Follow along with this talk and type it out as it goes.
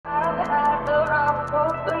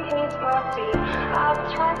when he's my feet.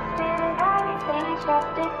 I've trusted everything,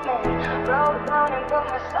 trusted men. Broke down and put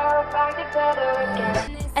myself back together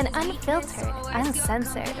again. An unfiltered,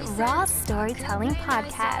 uncensored, raw storytelling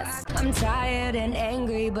podcast. I'm tired and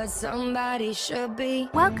angry, but somebody should be.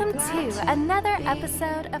 Welcome to another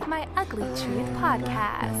episode of my Ugly Truth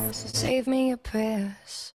podcast. Save me your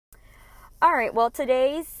prayers. All right, well,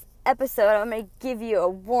 today's episode, I'm going to give you a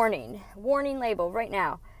warning label right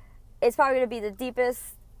now. It's probably going to be the deepest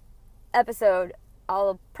episode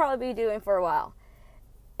I'll probably be doing for a while.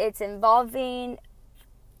 It's involving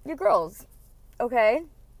your girls, okay?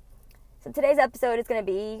 So today's episode is going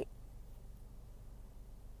to be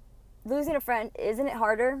losing a friend. Isn't it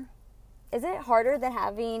harder? Isn't it harder than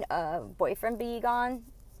having a boyfriend be gone,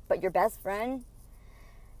 but your best friend?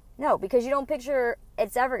 No, because you don't picture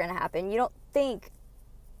it's ever going to happen. You don't think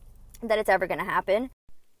that it's ever going to happen.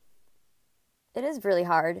 It is really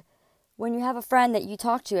hard when you have a friend that you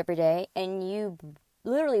talk to every day and you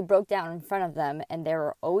literally broke down in front of them and they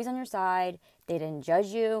were always on your side. They didn't judge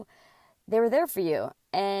you. They were there for you.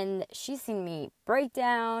 And she's seen me break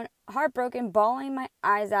down, heartbroken, bawling my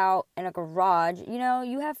eyes out in a garage. You know,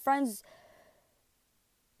 you have friends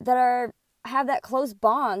that have that close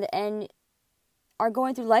bond and are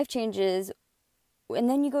going through life changes, and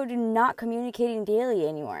then you go to not communicating daily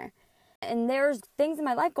anymore. And there's things in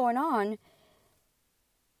my life going on,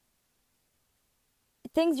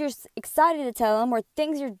 things you're excited to tell them, or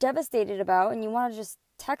things you're devastated about, and you want to just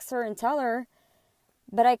text her and tell her,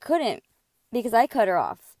 but I couldn't because I cut her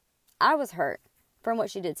off. I was hurt from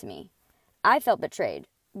what she did to me. I felt betrayed,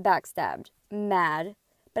 backstabbed, mad,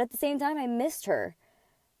 but at the same time, I missed her.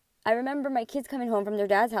 I remember my kids coming home from their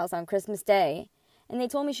dad's house on Christmas Day, and they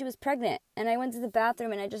told me she was pregnant, and I went to the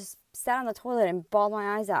bathroom and I just sat on the toilet and bawled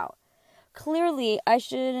my eyes out. Clearly, I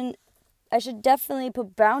should definitely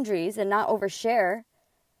put boundaries and not overshare.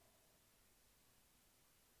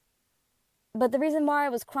 But the reason why I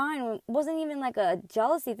was crying wasn't even like a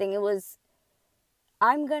jealousy thing. It was,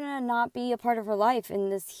 I'm gonna not be a part of her life in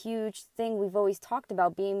this huge thing we've always talked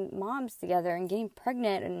about, being moms together and getting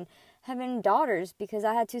pregnant and having daughters, because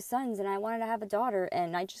I had 2 sons and I wanted to have a daughter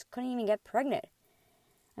and I just couldn't even get pregnant.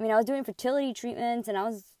 I mean, I was doing fertility treatments and I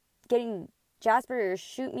was getting Jasper to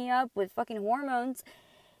shoot me up with fucking hormones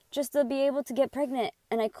just to be able to get pregnant,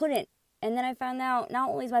 and I couldn't. And then I found out not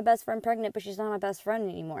only is my best friend pregnant, but she's not my best friend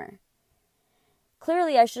anymore.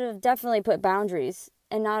 Clearly, I should have definitely put boundaries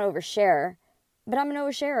and not overshare, but I'm an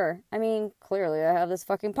oversharer. I mean, clearly I have this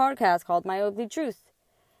fucking podcast called My Ugly Truth.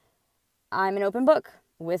 I'm an open book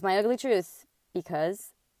with my ugly truth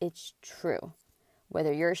because it's true.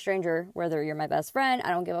 Whether you're a stranger, whether you're my best friend,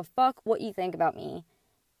 I don't give a fuck what you think about me.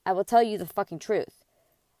 I will tell you the fucking truth.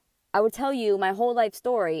 I will tell you my whole life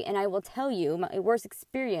story, and I will tell you my worst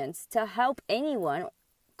experience to help anyone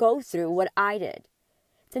go through what I did.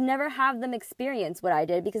 To never have them experience what I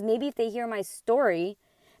did, because maybe if they hear my story,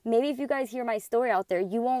 maybe if you guys hear my story out there,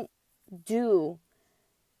 you won't do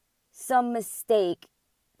some mistake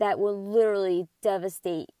that will literally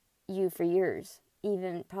devastate you for years,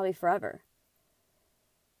 even probably forever.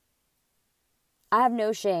 I have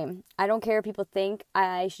no shame. I don't care what people think.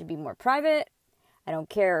 I should be more private. I don't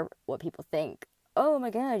care what people think. Oh my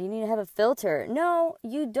God, you need to have a filter. No,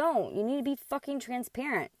 you don't. You need to be fucking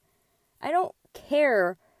transparent. I don't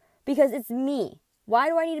care, because it's me. Why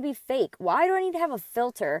do I need to be fake? Why do I need to have a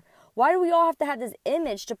filter? Why do we all have to have this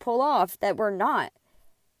image to pull off that we're not?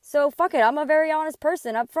 So fuck it. I'm a very honest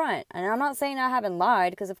person up front. And I'm not saying I haven't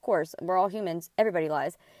lied, because of course, we're all humans. Everybody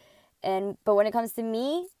lies. But when it comes to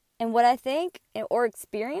me and what I think or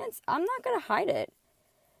experience, I'm not going to hide it.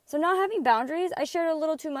 So not having boundaries, I shared a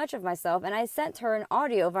little too much of myself, and I sent her an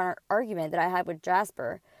audio of our argument that I had with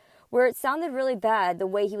Jasper, where it sounded really bad the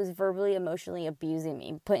way he was verbally, emotionally abusing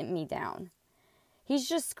me, putting me down. He's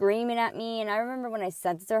just screaming at me, and I remember when I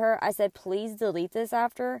sent it to her, I said, please delete this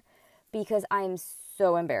after, because I'm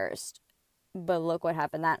so embarrassed. But look what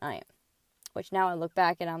happened that night. Which now I look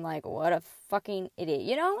back and I'm like, what a fucking idiot.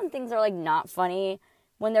 You know when things are like not funny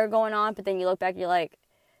when they're going on, but then you look back and you're like,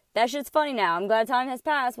 that shit's funny now. I'm glad time has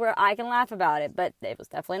passed where I can laugh about it. But it was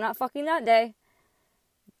definitely not fucking that day.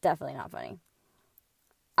 Definitely not funny.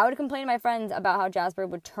 I would complain to my friends about how Jasper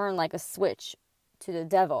would turn like a switch to the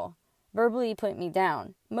devil, verbally putting me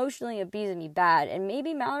down, emotionally abusing me bad. And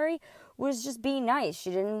maybe Mallory was just being nice. She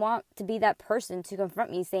didn't want to be that person to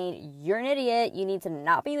confront me saying, you're an idiot, you need to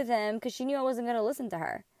not be with him, because she knew I wasn't going to listen to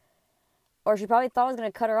her. Or she probably thought I was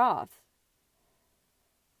going to cut her off.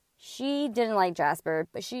 She didn't like Jasper,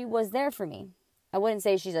 but she was there for me. I wouldn't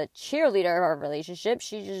say she's a cheerleader of our relationship.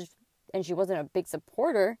 She wasn't a big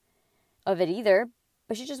supporter of it either,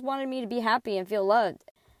 but she just wanted me to be happy and feel loved.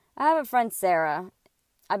 I have a friend, Sarah,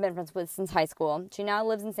 I've been friends with since high school. She now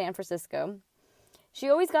lives in San Francisco. She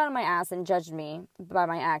always got on my ass and judged me by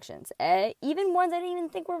my actions, even ones I didn't even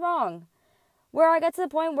think were wrong. Where I got to the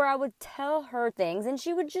point where I would tell her things and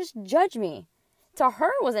she would just judge me. To her,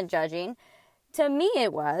 it wasn't judging. To me,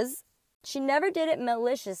 it was. She never did it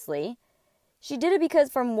maliciously. She did it because,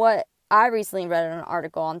 from what I recently read in an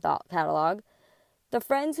article on Thought Catalog, the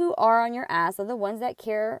friends who are on your ass are the ones that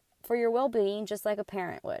care for your well-being just like a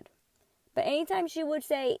parent would. But anytime she would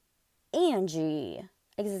say, Angie,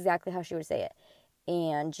 this is exactly how she would say it,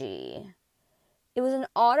 Angie, it was an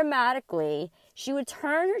automatically, she would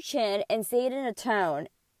turn her chin and say it in a tone,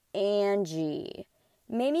 Angie.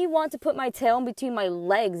 Made me want to put my tail in between my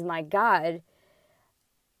legs, my God.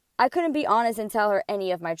 I couldn't be honest and tell her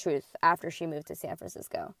any of my truth after she moved to San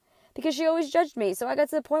Francisco. Because she always judged me, so I got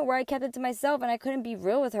to the point where I kept it to myself and I couldn't be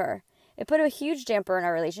real with her. It put a huge damper in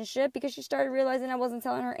our relationship because she started realizing I wasn't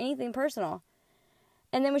telling her anything personal.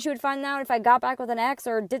 And then when she would find out if I got back with an ex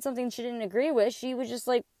or did something she didn't agree with, she was just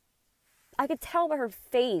like, I could tell by her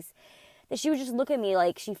face that she would just look at me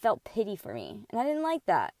like she felt pity for me. And I didn't like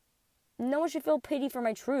that. No one should feel pity for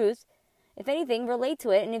my truth. If anything, relate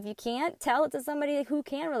to it. And if you can't, tell it to somebody who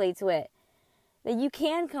can relate to it. That you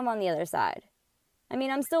can come on the other side. I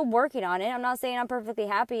mean, I'm still working on it. I'm not saying I'm perfectly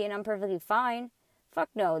happy and I'm perfectly fine. Fuck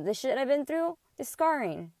no. The shit I've been through is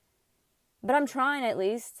scarring. But I'm trying at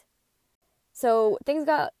least. So things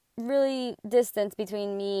got really distant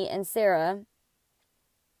between me and Sarah.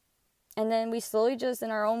 And then we slowly just, in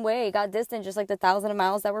our own way, got distant, just like the 1,000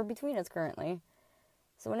 miles that were between us currently.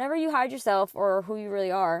 So whenever you hide yourself or who you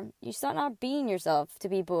really are, you start not being yourself to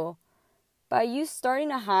people. By you starting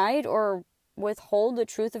to hide or withhold the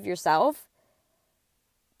truth of yourself,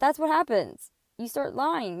 that's what happens. You start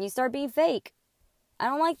lying. You start being fake. I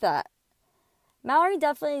don't like that. Mallory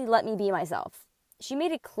definitely let me be myself. She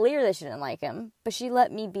made it clear that she didn't like him, but she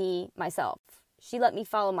let me be myself. She let me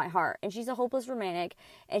follow my heart. And she's a hopeless romantic,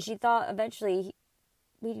 and she thought eventually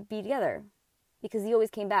we'd be together because he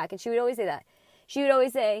always came back. And she would always say that. She would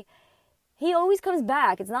always say, he always comes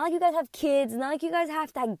back. It's not like you guys have kids. It's not like you guys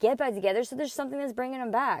have to get back together, so there's something that's bringing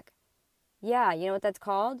him back. Yeah, you know what that's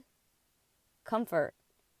called? Comfort.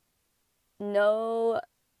 No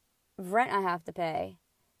rent I have to pay.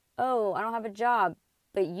 Oh, I don't have a job,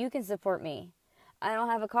 but you can support me. I don't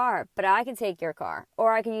have a car, but I can take your car.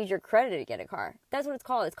 Or I can use your credit to get a car. That's what it's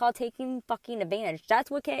called. It's called taking fucking advantage.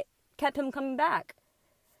 That's what kept him coming back.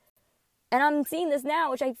 And I'm seeing this now,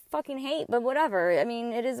 which I fucking hate, but whatever. I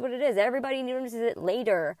mean, it is what it is. Everybody notices it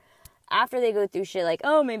later, after they go through shit like,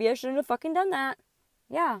 oh, maybe I shouldn't have fucking done that.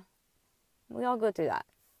 Yeah. We all go through that.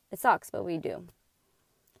 It sucks, but we do.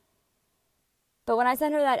 But when I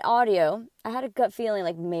sent her that audio, I had a gut feeling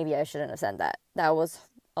like maybe I shouldn't have sent that. That was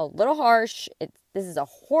a little harsh. This is a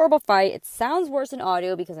horrible fight. It sounds worse in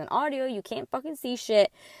audio because in audio you can't fucking see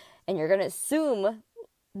shit and you're going to assume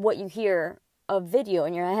what you hear of video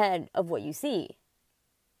in your head of what you see.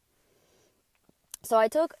 So I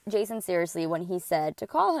took Jason seriously when he said to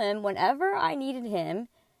call him whenever I needed him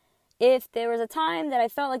if there was a time that I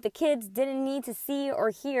felt like the kids didn't need to see or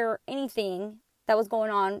hear anything that was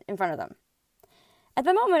going on in front of them. At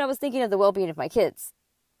the moment, I was thinking of the well-being of my kids.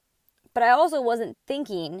 But I also wasn't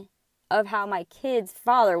thinking of how my kid's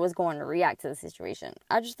father was going to react to the situation.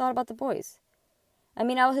 I just thought about the boys. I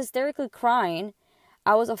mean, I was hysterically crying.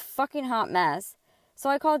 I was a fucking hot mess. So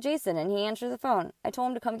I called Jason and he answered the phone. I told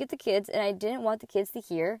him to come get the kids and I didn't want the kids to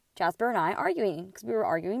hear Jasper and I arguing because we were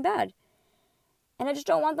arguing bad. And I just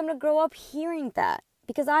don't want them to grow up hearing that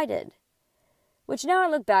because I did. Which now I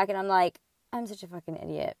look back and I'm like, I'm such a fucking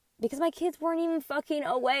idiot. Because my kids weren't even fucking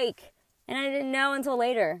awake. And I didn't know until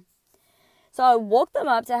later. So I woke them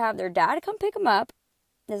up to have their dad come pick them up.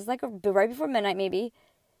 This is like right before midnight maybe.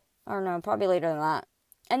 Or no, probably later than that.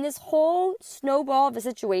 And this whole snowball of a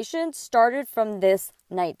situation started from this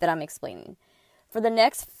night that I'm explaining. For the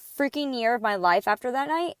next freaking year of my life after that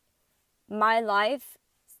night, my life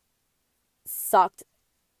sucked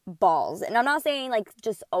balls. And I'm not saying like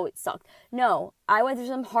just, oh, it sucked. No, I went through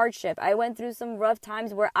some hardship. I went through some rough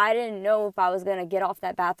times where I didn't know if I was going to get off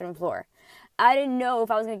that bathroom floor. I didn't know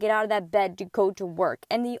if I was going to get out of that bed to go to work.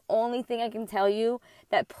 And the only thing I can tell you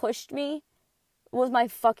that pushed me was my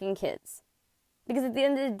fucking kids. Because at the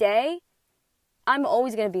end of the day, I'm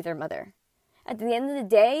always going to be their mother. At the end of the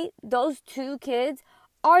day, those two kids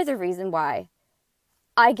are the reason why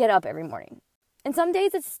I get up every morning. And some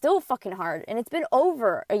days it's still fucking hard. And it's been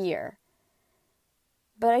over a year.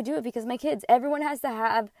 But I do it because my kids. Everyone has to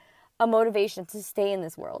have a motivation to stay in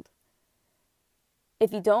this world.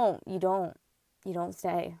 If you don't, you don't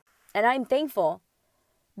stay. And I'm thankful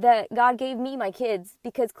that God gave me my kids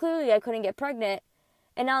because clearly I couldn't get pregnant.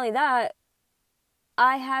 And not only that,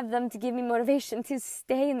 I have them to give me motivation to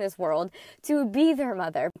stay in this world, to be their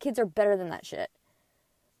mother. Kids are better than that shit.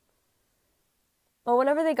 Well,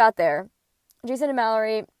 whenever they got there, Jason and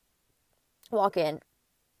Mallory walk in,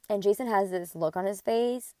 and Jason has this look on his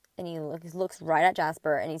face, and he looks right at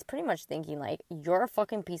Jasper, and he's pretty much thinking, like, you're a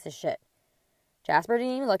fucking piece of shit. Jasper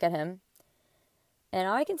didn't even look at him. And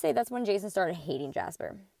I can say that's when Jason started hating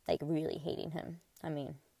Jasper. Like, really hating him. I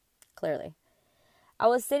mean, clearly. I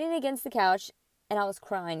was sitting against the couch, and I was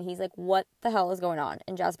crying. He's like, what the hell is going on?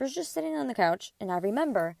 And Jasper's just sitting on the couch, and I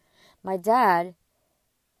remember my dad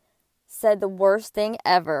said the worst thing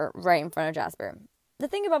ever right in front of Jasper. The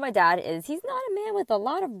thing about my dad is he's not a man with a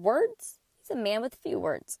lot of words. He's a man with few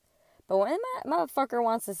words. But when that motherfucker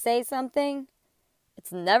wants to say something,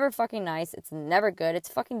 it's never fucking nice. It's never good. It's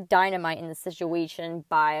fucking dynamite in the situation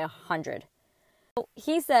by 100. So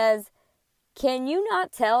he says, can you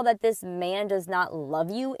not tell that this man does not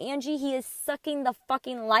love you, Angie? He is sucking the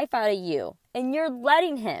fucking life out of you. And you're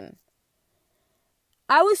letting him.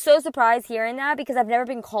 I was so surprised hearing that because I've never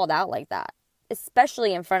been called out like that.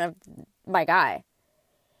 Especially in front of my guy.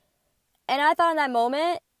 And I thought in that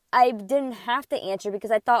moment, I didn't have to answer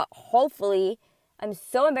because I thought, hopefully, I'm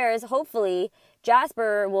so embarrassed, hopefully,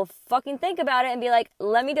 Jasper will fucking think about it and be like,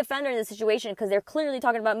 let me defend her in this situation because they're clearly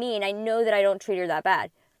talking about me and I know that I don't treat her that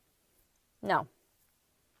bad. No.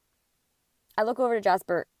 I look over to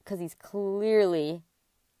Jasper because he's clearly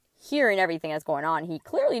hearing everything that's going on. He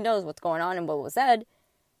clearly knows what's going on and what was said.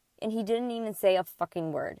 And he didn't even say a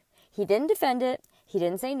fucking word. He didn't defend it. He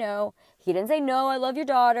didn't say no. He didn't say, no, I love your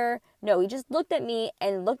daughter. No, he just looked at me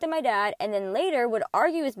and looked at my dad and then later would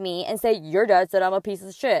argue with me and say, your dad said I'm a piece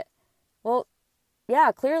of shit. Well,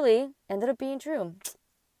 yeah, clearly ended up being true.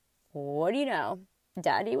 What do you know?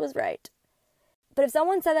 Daddy was right. But if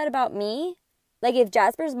someone said that about me, like if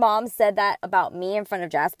Jasper's mom said that about me in front of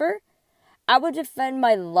Jasper, I would defend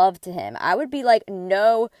my love to him. I would be like,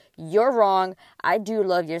 no, you're wrong. I do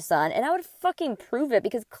love your son. And I would fucking prove it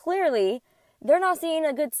because clearly they're not seeing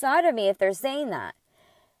a good side of me if they're saying that.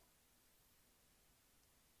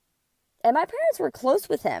 And my parents were close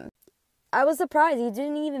with him. I was surprised. He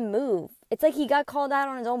didn't even move. It's like he got called out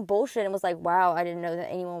on his own bullshit and was like, wow, I didn't know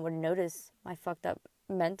that anyone would notice my fucked up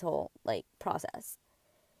mental, process.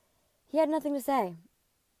 He had nothing to say.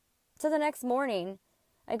 So the next morning,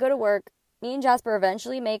 I go to work. Me and Jasper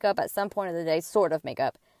eventually make up at some point of the day, sort of make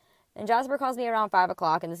up. And Jasper calls me around 5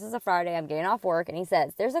 o'clock, and this is a Friday. I'm getting off work, and he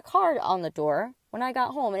says, there's a card on the door when I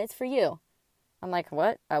got home, and it's for you. I'm like,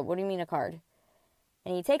 what? What do you mean a card?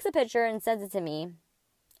 And he takes a picture and sends it to me.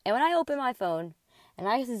 And when I open my phone, and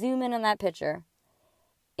I zoom in on that picture,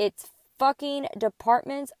 it's fucking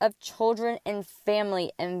Department of Children and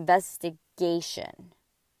Family investigation.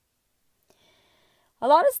 A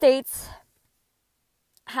lot of states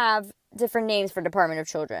have different names for Department of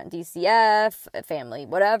Children. DCF, family,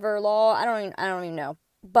 whatever, law. I don't even know.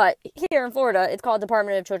 But here in Florida, it's called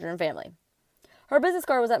Department of Children and Family. Her business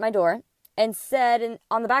card was at my door and said, and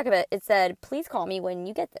on the back of it, it said, please call me when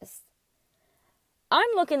you get this. I'm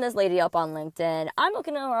looking this lady up on LinkedIn. I'm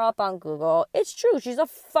looking her up on Google. It's true. She's a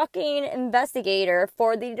fucking investigator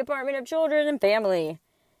for the Department of Children and Family.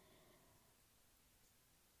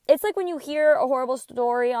 It's like when you hear a horrible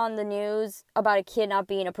story on the news about a kid not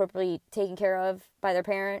being appropriately taken care of by their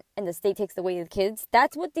parent and the state takes away the kids.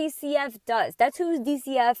 That's what DCF does. That's who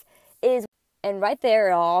DCF is. And right there,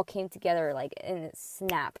 it all came together like in a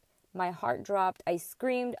snap. My heart dropped. I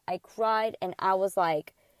screamed. I cried. And I was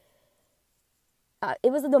like,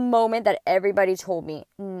 it was the moment that everybody told me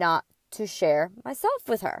not to share myself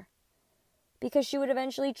with her. Because she would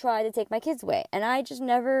eventually try to take my kids away. And I just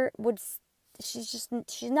never would. She's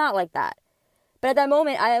not like that. But at that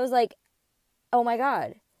moment, I was like, oh my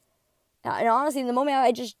God. And honestly, in the moment,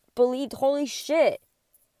 I just believed, holy shit.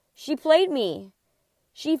 She played me.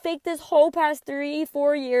 She faked this whole past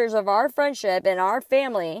 3-4 years of our friendship and our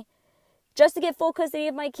family just to get full custody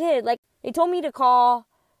of my kid. Like, they told me to call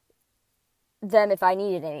them if I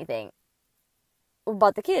needed anything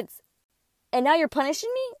about the kids. And now you're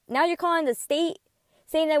punishing me? Now you're calling the state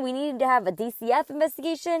saying that we needed to have a DCF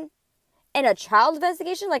investigation and a child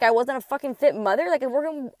investigation? Like I wasn't a fucking fit mother? Like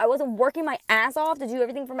I wasn't working my ass off to do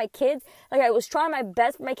everything for my kids? Like I was trying my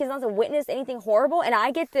best for my kids not to witness anything horrible and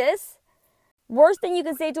I get this? Worst thing you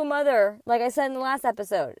can say to a mother, like I said in the last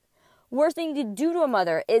episode, worst thing you can do to a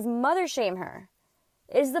mother is mother shame her.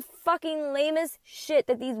 It is the fucking lamest shit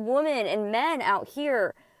that these women and men out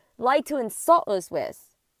here like to insult us with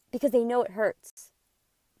because they know it hurts.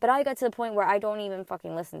 But I got to the point where I don't even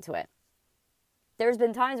fucking listen to it. There's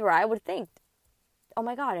been times where I would think, oh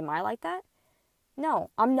my God, am I like that? No,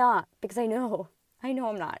 I'm not, because I know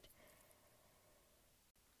I'm not.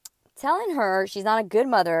 Telling her she's not a good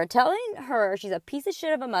mother, telling her she's a piece of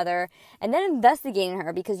shit of a mother, and then investigating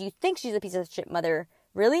her because you think she's a piece of shit mother.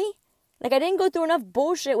 Really? Like, I didn't go through enough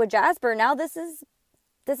bullshit with Jasper. Now this is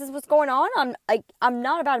what's going on. I'm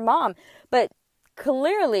not a bad mom, but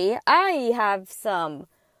clearly I have some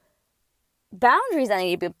boundaries I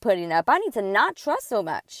need to be putting up. I need to not trust so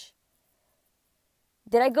much.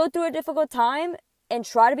 Did I go through a difficult time and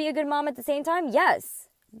try to be a good mom at the same time? Yes,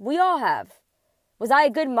 we all have. Was I a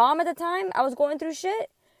good mom at the time I was going through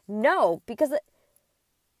shit? No, because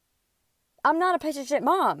I'm not a piece of shit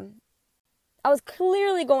mom. I was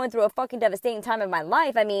clearly going through a fucking devastating time of my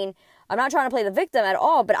life. I mean, I'm not trying to play the victim at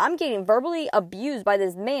all, but I'm getting verbally abused by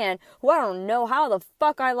this man who I don't know how the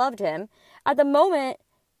fuck I loved him. At the moment,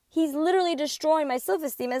 he's literally destroying my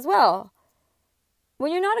self-esteem as well.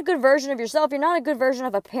 When you're not a good version of yourself, you're not a good version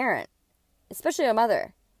of a parent, especially a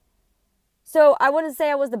mother. So I wouldn't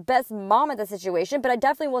say I was the best mom at the situation, but I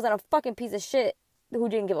definitely wasn't a fucking piece of shit who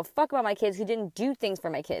didn't give a fuck about my kids, who didn't do things for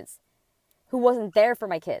my kids, who wasn't there for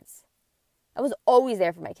my kids. I was always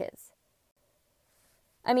there for my kids.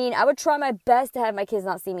 I mean, I would try my best to have my kids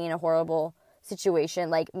not see me in a horrible situation,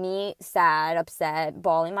 like me sad, upset,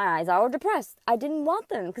 bawling my eyes out, or depressed. I didn't want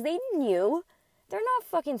them because they knew. They're not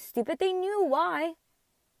fucking stupid. They knew why.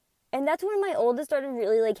 And that's when my oldest started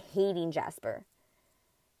really, like, hating Jasper.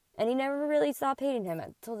 And he never really stopped hating him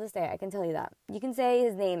until this day, I can tell you that. You can say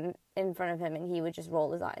his name in front of him and he would just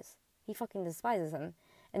roll his eyes. He fucking despises him.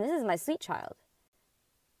 And this is my sweet child.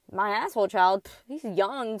 My asshole child, he's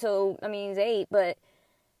young, so, I mean, he's 8, but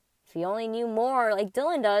if he only knew more like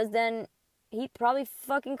Dylan does, then he'd probably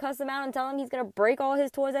fucking cuss him out and tell him he's gonna break all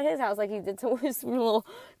his toys at his house like he did to his little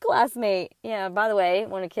classmate. Yeah, by the way,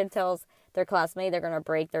 when a kid tells their classmate they're gonna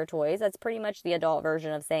break their toys, that's pretty much the adult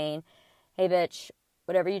version of saying, hey, bitch,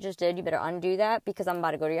 whatever you just did, you better undo that because I'm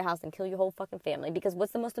about to go to your house and kill your whole fucking family. Because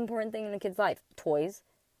what's the most important thing in a kid's life? Toys.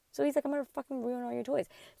 So he's like, I'm gonna fucking ruin all your toys.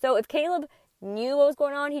 So if Caleb knew what was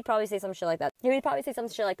going on, he'd probably say some shit like that. He would probably say some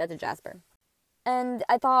shit like that to Jasper. And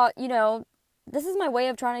I thought, you know, this is my way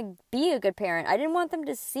of trying to be a good parent. I didn't want them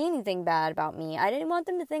to see anything bad about me. I didn't want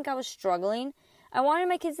them to think I was struggling. I wanted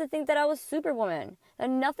my kids to think that I was Superwoman,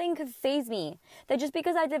 that nothing could faze me, that just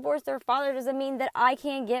because I divorced their father doesn't mean that I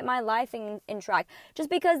can't get my life in track.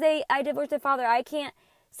 Just because I divorced their father, I can't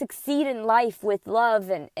succeed in life with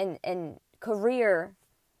love and career.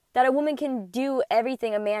 That a woman can do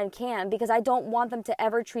everything a man can, because I don't want them to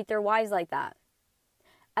ever treat their wives like that.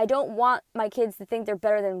 I don't want my kids to think they're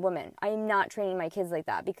better than women. I am not training my kids like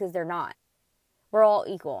that, because they're not. We're all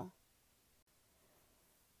equal.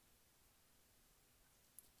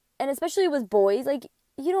 And especially with boys, like,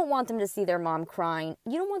 you don't want them to see their mom crying.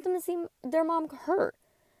 You don't want them to see their mom hurt.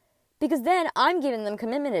 Because then I'm giving them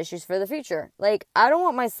commitment issues for the future. Like, I don't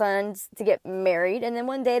want my sons to get married and then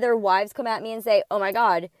one day their wives come at me and say, oh my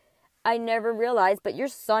God, I never realized, but your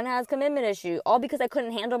son has commitment issue. All because I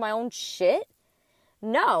couldn't handle my own shit?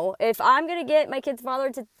 No. If I'm going to get my kid's father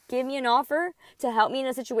to give me an offer to help me in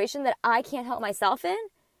a situation that I can't help myself in,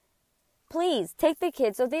 please take the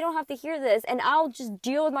kids so they don't have to hear this and I'll just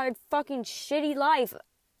deal with my fucking shitty life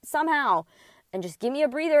somehow and just give me a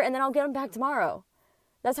breather and then I'll get them back tomorrow.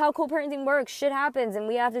 That's how co-parenting works. Shit happens and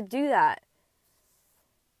we have to do that.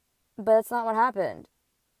 But that's not what happened.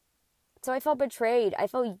 So I felt betrayed. I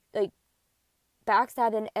felt like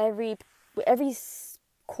backstabbed in every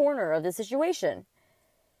corner of the situation.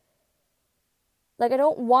 Like, I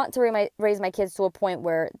don't want to raise my kids to a point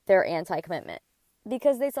where they're anti-commitment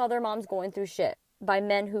because they saw their moms going through shit by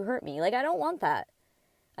men who hurt me. Like, I don't want that.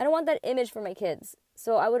 I don't want that image for my kids.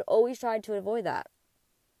 So I would always try to avoid that.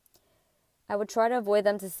 I would try to avoid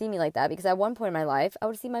them to see me like that because at one point in my life, I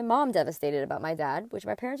would see my mom devastated about my dad, which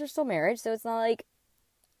my parents are still married, so it's not like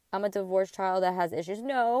I'm a divorced child that has issues.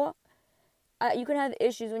 No, you can have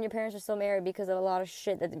issues when your parents are still married because of a lot of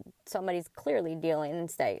shit that somebody's clearly dealing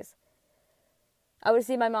and stays. I would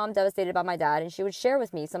see my mom devastated about my dad, and she would share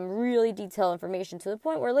with me some really detailed information to the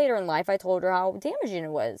point where later in life I told her how damaging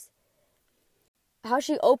it was. How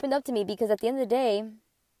she opened up to me because at the end of the day,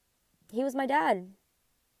 he was my dad.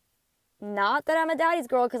 Not that I'm a daddy's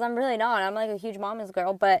girl, because I'm really not. I'm like a huge mama's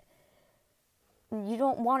girl, but you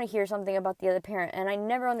don't want to hear something about the other parent, and I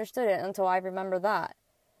never understood it until I remember that.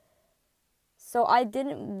 So I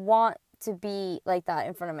didn't want to be like that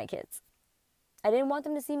in front of my kids. I didn't want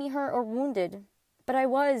them to see me hurt or wounded, but I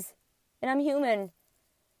was, and I'm human.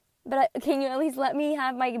 But can you at least let me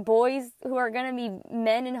have my boys who are going to be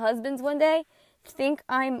men and husbands one day think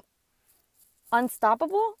I'm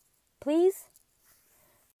unstoppable? Please?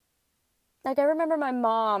 Like, I remember my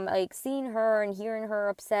mom, like, seeing her and hearing her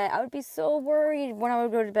upset. I would be so worried when I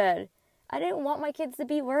would go to bed. I didn't want my kids to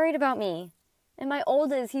be worried about me. And my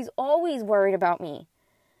oldest, he's always worried about me.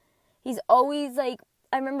 He's always, like,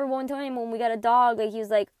 I remember one time when we got a dog, like, he was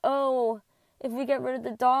like, oh, if we get rid of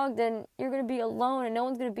the dog, then you're going to be alone and no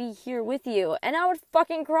one's going to be here with you. And I would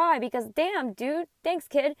fucking cry because, damn, dude, thanks,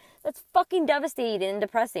 kid. That's fucking devastating and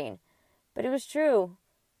depressing. But it was true.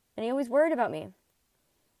 And he always worried about me.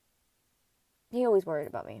 He always worried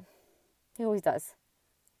about me. He always does.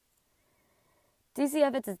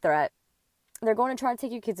 DCF, it's a threat. They're going to try to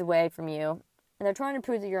take your kids away from you. And they're trying to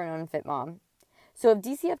prove that you're an unfit mom. So if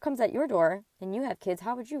DCF comes at your door and you have kids,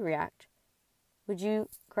 how would you react? Would you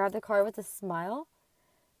grab the car with a smile?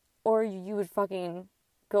 Or you would fucking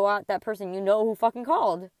go at that person you know who fucking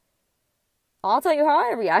called? I'll tell you how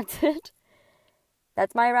I reacted.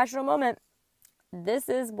 That's my irrational moment. This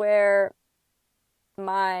is where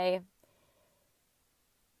my...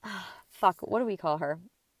 what do we call her?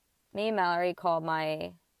 Me and Mallory call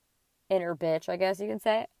my inner bitch, I guess you can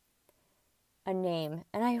say, a name.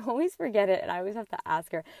 And I always forget it, and I always have to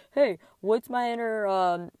ask her, hey, what's my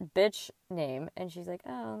inner bitch name? And she's like,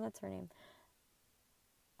 oh, that's her name.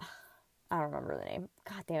 I don't remember the name.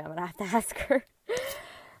 God damn, I'm gonna have to ask her.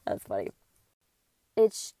 That's funny.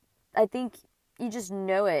 I think you just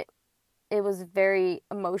know it. It was very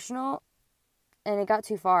emotional, and it got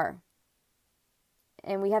too far.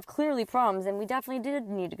 And we have clearly problems, and we definitely did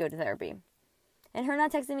need to go to therapy. And her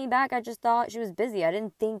not texting me back, I just thought she was busy. I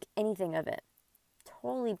didn't think anything of it.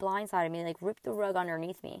 Totally blindsided me, like ripped the rug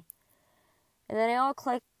underneath me. And then it all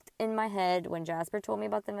clicked in my head when Jasper told me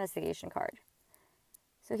about the investigation card.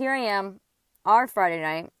 So here I am, our Friday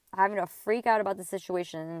night, having to freak out about the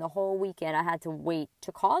situation, and the whole weekend I had to wait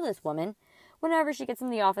to call this woman whenever she gets in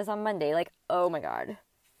the office on Monday. Like, oh my God,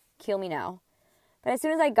 kill me now. But as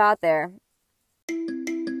soon as I got there,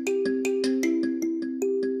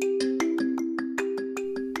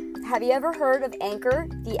 have you ever heard of Anchor,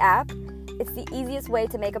 the app? It's the easiest way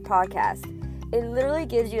to make a podcast. It literally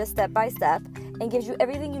gives you a step-by-step and gives you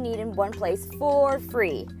everything you need in one place for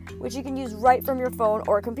free, which you can use right from your phone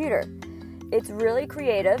or computer. It's really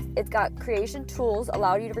creative. It's got creation tools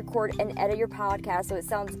allow you to record and edit your podcast so it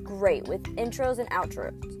sounds great with intros and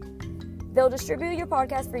outros. They'll distribute your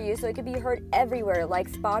podcast for you so it can be heard everywhere like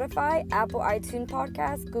Spotify, Apple iTunes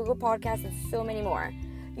Podcasts, Google Podcasts, and so many more.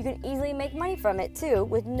 You can easily make money from it too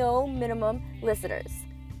with no minimum listeners.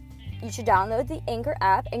 You should download the Anchor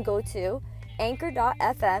app and go to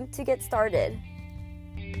anchor.fm to get started.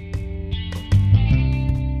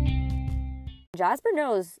 Jasper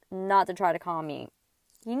knows not to try to calm me.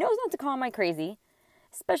 He knows not to call my crazy,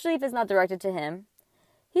 especially if it's not directed to him.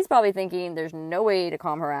 He's probably thinking there's no way to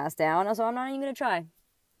calm her ass down, so I'm not even going to try.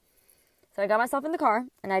 So I got myself in the car,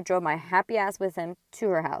 and I drove my happy ass with him to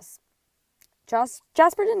her house.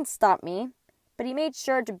 Jasper didn't stop me, but he made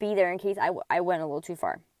sure to be there in case I went a little too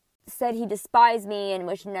far. Said he despised me and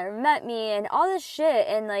wished he never met me and all this shit,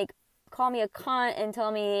 and like call me a cunt and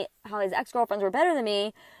tell me how his ex-girlfriends were better than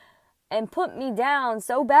me and put me down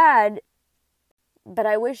so bad. But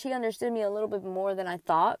I wish he understood me a little bit more than I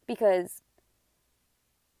thought, because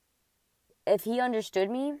if he understood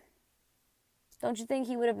me, don't you think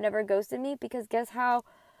he would have never ghosted me? Because guess how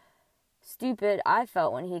stupid I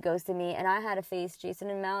felt when he ghosted me, and I had to face Jason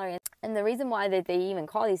and Mallory. And the reason why they even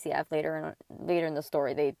call DCF later in the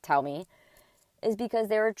story, they tell me, is because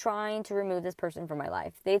they were trying to remove this person from my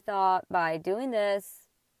life. They thought by doing this,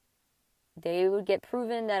 they would get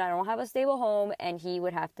proven that I don't have a stable home, and he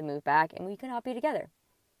would have to move back, and we could not be together.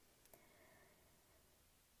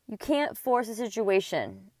 You can't force a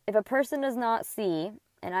situation. If a person does not see,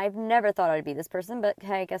 and I've never thought I'd be this person, but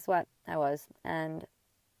hey, guess what? I was, and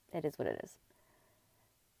it is what it is.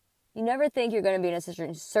 You never think you're going to be in a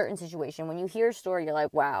certain situation. When you hear a story, you're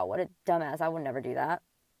like, wow, what a dumbass. I would never do that.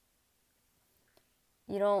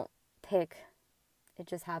 You don't pick. It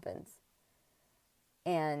just happens.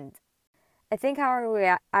 And I think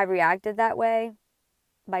how I reacted that way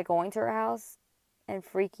by going to her house and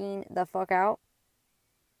freaking the fuck out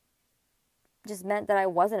just meant that I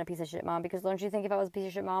wasn't a piece of shit mom. Because don't you think if I was a piece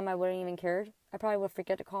of shit mom, I wouldn't even cared? I probably would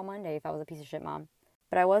forget to call Monday if I was a piece of shit mom.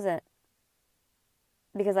 But I wasn't.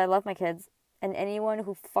 Because I love my kids. And anyone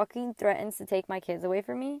who fucking threatens to take my kids away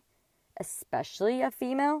from me, especially a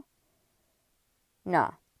female,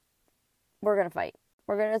 nah. We're going to fight.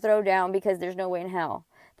 We're going to throw down, because there's no way in hell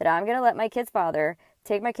that I'm going to let my kid's father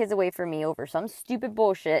take my kids away from me over some stupid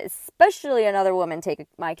bullshit, especially another woman take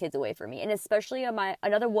my kids away from me. And especially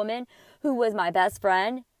another woman who was my best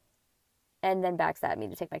friend and then backstab me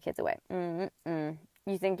to take my kids away.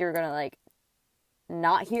 You think you're going to,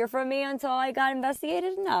 not hear from me until I got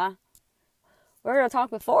investigated? Nah. We're going to talk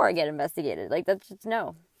before I get investigated. Like, that's just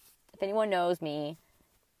no. If anyone knows me,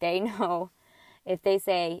 they know. If they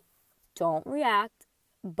say, don't react,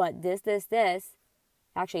 but this.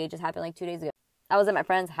 Actually, it just happened like 2 days ago. I was at my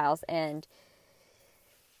friend's house, and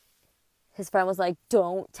his friend was like,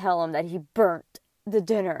 don't tell him that he burnt the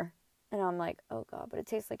dinner. And I'm like, oh God, but it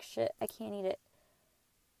tastes like shit. I can't eat it.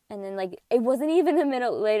 And then, like, it wasn't even a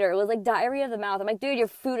minute later. It was like diarrhea of the mouth. I'm like, dude, your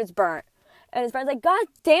food is burnt. And his friend's like, God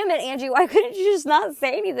damn it, Angie, why couldn't you just not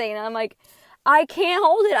say anything? And I'm like, I can't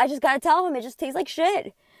hold it. I just gotta tell him it just tastes like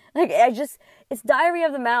shit. Like, it's diarrhea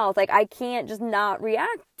of the mouth. Like, I can't just not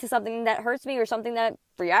react to something that hurts me or something that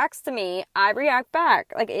reacts to me. I react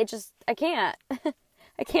back. Like, I can't.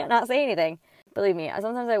 I can't not say anything. Believe me,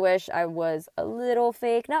 sometimes I wish I was a little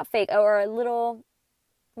fake, not fake, or a little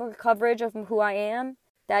more coverage of who I am.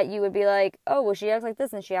 That you would be like, oh, well, she acts like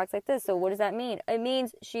this and she acts like this. So what does that mean? It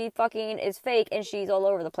means she fucking is fake and she's all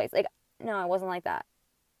over the place. Like, no, I wasn't like that.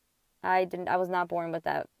 I was not born with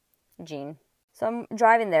that gene. So I'm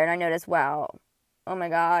driving there and I notice, wow, oh my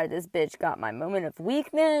God, this bitch got my moment of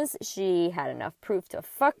weakness. She had enough proof to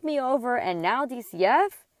fuck me over. And now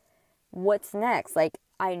DCF? What's next? Like,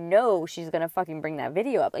 I know she's going to fucking bring that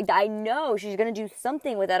video up. Like, I know she's going to do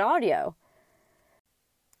something with that audio.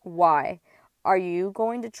 Why? Are you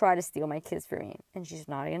going to try to steal my kids from me? And she's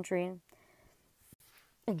not answering.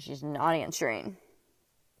 And she's not answering.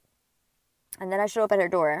 And then I show up at her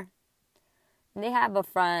door. And they have a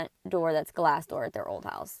front door that's glass door at their old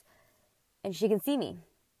house. And she can see me.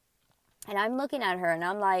 And I'm looking at her and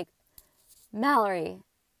I'm like, Mallory,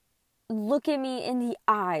 look at me in the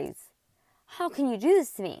eyes. How can you do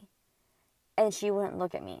this to me? And she wouldn't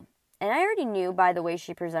look at me. And I already knew by the way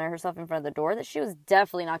she presented herself in front of the door that she was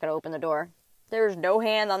definitely not going to open the door. There was no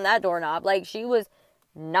hand on that doorknob. Like, she was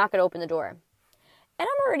not going to open the door. And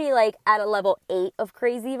I'm already, like, at a level 8 of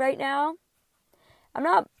crazy right now. I'm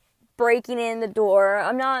not breaking in the door.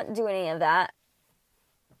 I'm not doing any of that.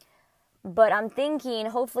 But I'm thinking,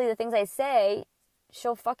 hopefully the things I say,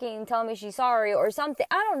 she'll fucking tell me she's sorry or something.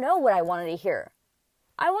 I don't know what I wanted to hear.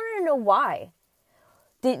 I wanted to know why.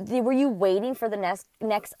 Were you waiting for the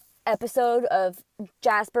next episode of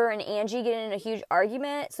Jasper and Angie getting in a huge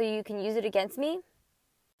argument so you can use it against me?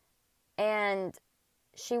 And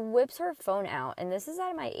she whips her phone out, and this is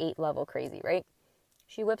at my 8 level crazy, right?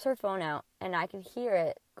 She whips her phone out, and I can hear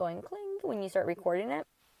it going cling when you start recording it.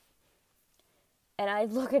 And I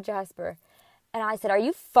look at Jasper, and I said, are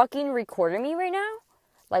you fucking recording me right now?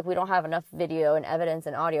 Like, we don't have enough video and evidence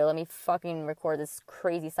and audio. Let me fucking record this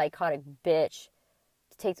crazy psychotic bitch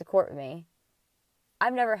to take to court with me.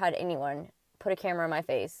 I've never had anyone put a camera in my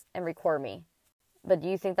face and record me. But do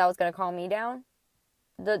you think that was going to calm me down?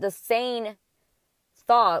 The sane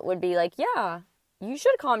thought would be like, yeah, you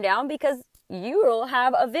should calm down because you will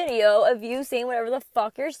have a video of you saying whatever the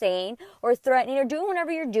fuck you're saying or threatening or doing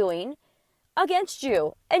whatever you're doing against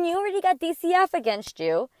you. And you already got DCF against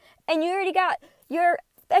you. And you already got your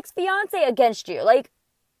ex-fiance against you. Like,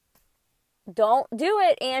 don't do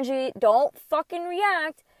it, Angie. Don't fucking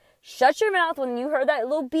react. Shut your mouth when you heard that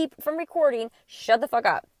little beep from recording. Shut the fuck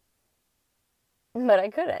up. But I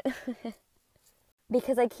couldn't.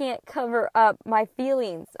 Because I can't cover up my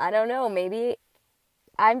feelings. I don't know. Maybe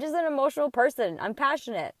I'm just an emotional person. I'm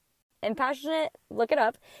passionate. And passionate, look it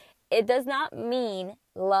up. It does not mean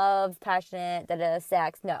love, passionate,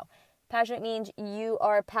 sex. No. Passionate means you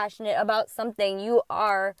are passionate about something. You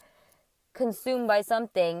are consumed by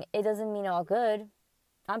something. It doesn't mean all good.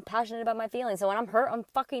 I'm passionate about my feelings. So when I'm hurt, I'm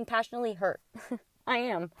fucking passionately hurt. I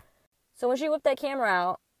am. So when she whipped that camera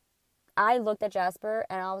out, I looked at Jasper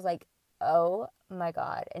and I was like, oh my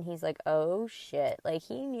God. And he's like, oh shit. Like,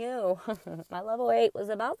 he knew my level 8 was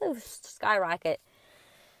about to skyrocket.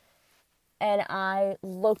 And I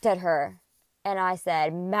looked at her and I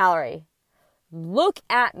said, Mallory, look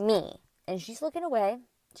at me. And she's looking away.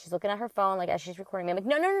 She's looking at her phone, like, as she's recording me. I'm like,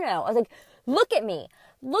 no. I was like, look at me.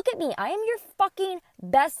 Look at me. I am your fucking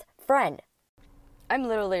best friend. I'm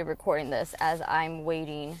literally recording this as I'm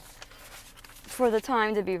waiting for the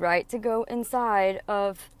time to be right to go inside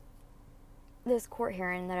of this court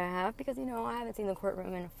hearing that I have. Because, you know, I haven't seen the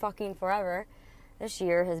courtroom in fucking forever. This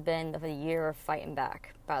year has been the year of fighting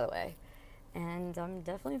back, by the way. And I'm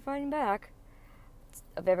definitely fighting back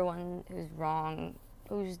of everyone who's wrong,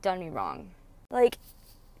 who's done me wrong. Like,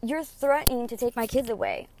 you're threatening to take my kids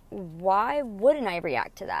away. Why wouldn't I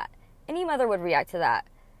react to that? Any mother would react to that.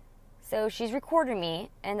 So she's recording me,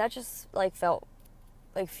 and that just, like, felt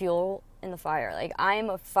like fuel in the fire. Like, I'm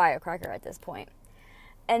a firecracker at this point.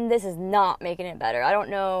 And this is not making it better. I don't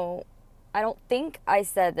know I don't think I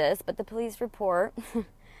said this, but the police report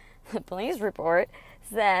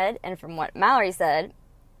said, and from what Mallory said,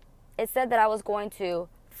 it said that I was going to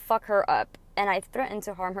fuck her up, and I threatened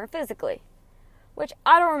to harm her physically. Which,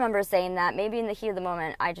 I don't remember saying that. Maybe in the heat of the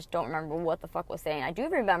moment, I just don't remember what the fuck was saying. I do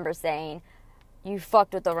remember saying, you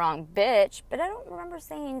fucked with the wrong bitch, but I don't remember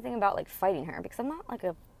saying anything about, like, fighting her, because I'm not, like,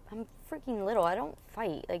 I'm freaking little. I don't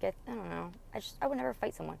fight. Like, I don't know. I would never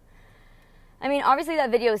fight someone. I mean, obviously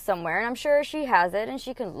that video is somewhere, and I'm sure she has it, and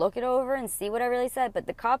she can look it over and see what I really said, but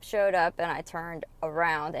the cops showed up, and I turned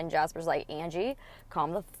around, and Jasper's like, Angie,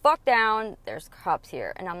 calm the fuck down, there's cops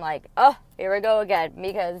here. And I'm like, oh, here we go again,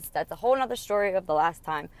 because that's a whole nother story of the last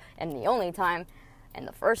time, and the only time, and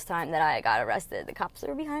the first time that I got arrested. The cops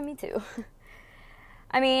were behind me, too.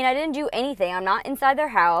 I mean, I didn't do anything. I'm not inside their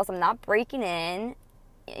house. I'm not breaking in.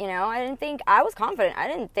 You know, I was confident. I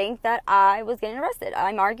didn't think that I was getting arrested.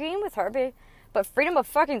 I'm arguing with her, but freedom of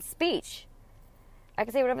fucking speech. I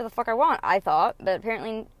can say whatever the fuck I want, I thought, but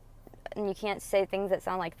apparently you can't say things that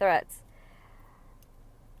sound like threats.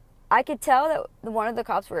 I could tell that one of the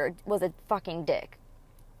cops was a fucking dick.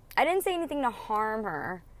 I didn't say anything to harm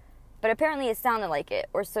her, but apparently it sounded like it,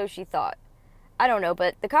 or so she thought. I don't know,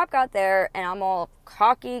 but the cop got there, and I'm all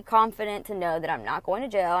cocky, confident to know that I'm not going to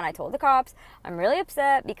jail, and I told the cops I'm really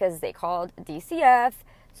upset because they called DCF,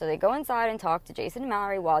 so they go inside and talk to Jason and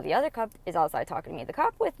Mallory while the other cop is outside talking to me. The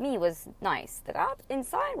cop with me was nice. The cop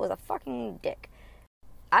inside was a fucking dick.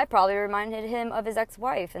 I probably reminded him of his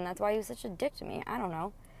ex-wife, and that's why he was such a dick to me. I don't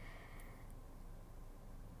know.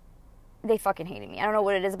 They fucking hated me. I don't know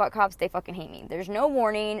what it is about cops. They fucking hate me. There's no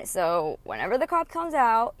warning, so whenever the cop comes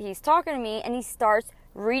out, he's talking to me, and he starts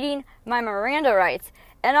reading my Miranda rights.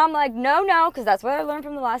 And I'm like, no, because that's what I learned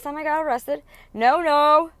from the last time I got arrested.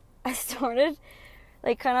 No. I started,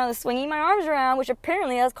 like, kind of swinging my arms around, which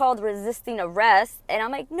apparently is called resisting arrest. And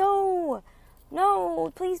I'm like, no,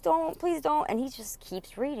 please don't. And he just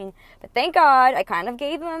keeps reading. But thank God I kind of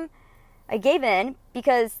gave in,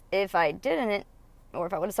 because if I didn't, or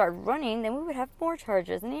if I would have started running, then we would have more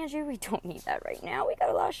charges. And Angie, we don't need that right now. We got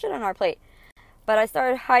a lot of shit on our plate. But I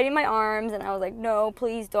started hiding my arms, and I was like, no,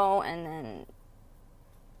 please don't. And then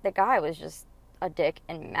the guy was just a dick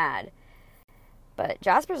and mad. But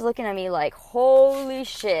Jasper's looking at me like, holy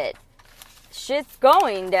shit. Shit's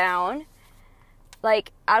going down.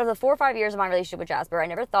 Like, out of the 4 or 5 years of my relationship with Jasper, I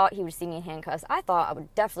never thought he would see me in handcuffs. I thought I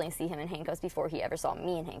would definitely see him in handcuffs before he ever saw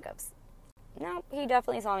me in handcuffs. No, he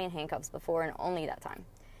definitely saw me in handcuffs before, and only that time.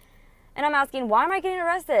 And I'm asking, why am I getting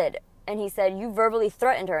arrested? And he said, you verbally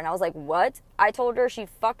threatened her. And I was like, what? I told her she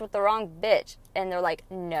fucked with the wrong bitch. And they're like,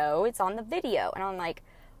 no, it's on the video. And I'm like,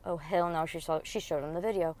 oh, hell no, she showed him the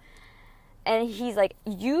video. And he's like,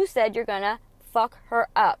 you said you're gonna fuck her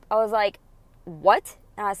up. I was like, what?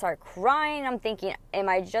 And I started crying. I'm thinking,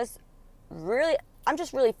 I'm just really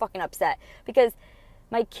fucking upset. Because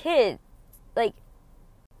my kid, like,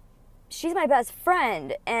 she's my best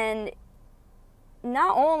friend, and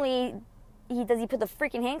not only does he put the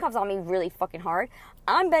freaking handcuffs on me really fucking hard,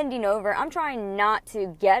 I'm bending over, I'm trying not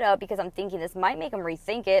to get up because I'm thinking this might make him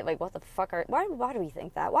rethink it, like what the fuck why do we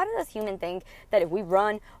think that? Why does humans think that if we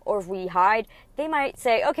run or if we hide, they might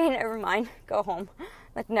say, okay, never mind, go home.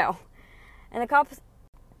 Like, no. And the cop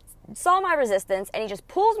saw my resistance, and he just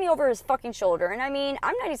pulls me over his fucking shoulder, and I mean,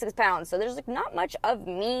 I'm 96 pounds, so there's like not much of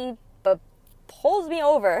me, but pulls me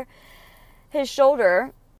over his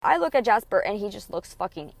shoulder. I look at Jasper, and he just looks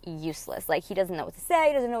fucking useless. Like, he doesn't know what to say,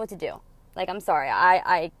 he doesn't know what to do. Like, I'm sorry.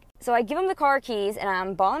 So I give him the car keys, and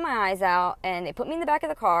I'm bawling my eyes out, and they put me in the back of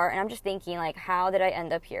the car, and I'm just thinking, like, how did I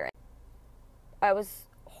end up here? I was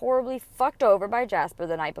horribly fucked over by Jasper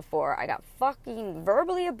the night before. I got fucking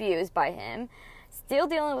verbally abused by him. Still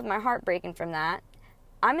dealing with my heart breaking from that.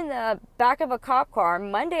 I'm in the back of a cop car.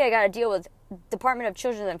 Monday I got to deal with Department of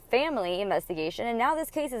Children and Family investigation, and now this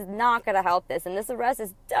case is not going to help this, and this arrest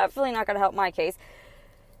is definitely not going to help my case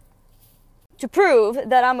to prove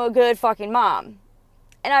that I'm a good fucking mom.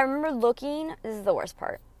 And I remember looking, this is the worst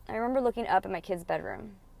part, I remember looking up at my kids'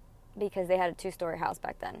 bedroom, because they had a 2-story house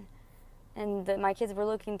back then, and my kids were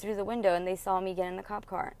looking through the window, and they saw me get in the cop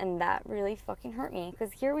car, and that really fucking hurt me,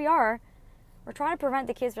 because here we are, we're trying to prevent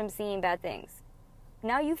the kids from seeing bad things.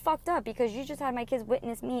 Now you fucked up because you just had my kids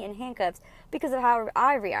witness me in handcuffs because of how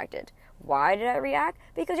I reacted. Why did I react?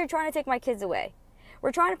 Because you're trying to take my kids away.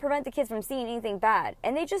 We're trying to prevent the kids from seeing anything bad.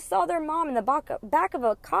 And they just saw their mom in the back of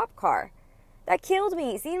a cop car. That killed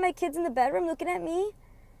me. Seeing my kids in the bedroom looking at me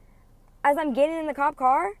as I'm getting in the cop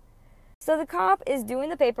car. So the cop is doing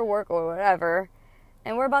the paperwork or whatever,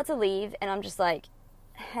 and we're about to leave, and I'm just like,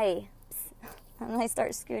 hey. And I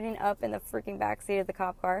start scooting up in the freaking backseat of the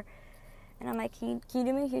cop car. And I'm like, can you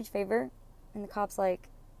do me a huge favor? And the cop's like,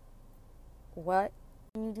 what?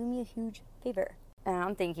 Can you do me a huge favor? And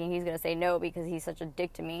I'm thinking he's going to say no because he's such a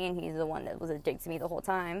dick to me, and he's the one that was a dick to me the whole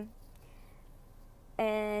time.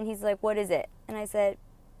 And he's like, what is it? And I said,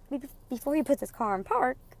 before you put this car in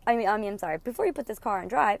park, before you put this car in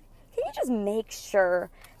drive, can you just make sure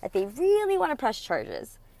that they really want to press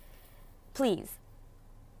charges? Please.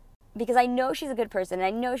 Because I know she's a good person, and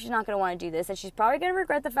I know she's not going to want to do this, and she's probably going to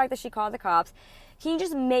regret the fact that she called the cops. Can you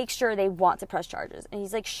just make sure they want to press charges? And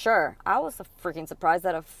he's like, sure. I was so freaking surprised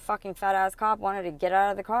that a fucking fat-ass cop wanted to get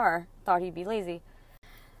out of the car. Thought he'd be lazy.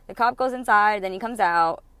 The cop goes inside, then he comes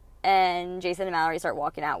out, and Jason and Mallory start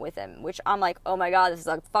walking out with him, which I'm like, oh my god, this is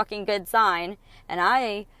a fucking good sign. And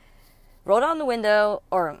I rolled down the window,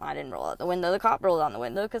 or I didn't roll out the window, the cop rolled down the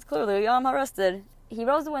window, because clearly I'm arrested. He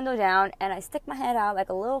rolls the window down, and I stick my head out like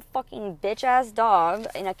a little fucking bitch-ass dog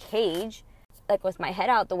in a cage, like with my head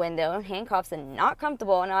out the window, handcuffs, and not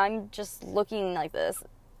comfortable, and I'm just looking like this.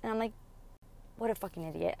 And I'm like, what a fucking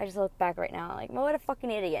idiot. I just look back right now, like, what a fucking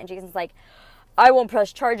idiot. And Jason's like, I won't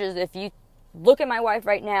press charges if you look at my wife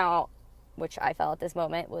right now, which I felt at this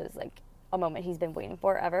moment was like a moment he's been waiting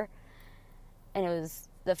for ever. And it was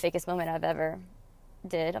the fakest moment I've ever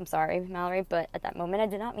did. I'm sorry, Mallory, but at that moment I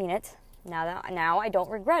did not mean it. Now I don't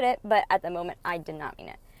regret it, but at the moment I did not mean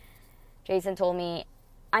it. Jason told me,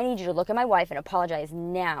 I need you to look at my wife and apologize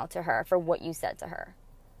now to her for what you said to her.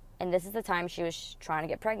 And this is the time she was trying to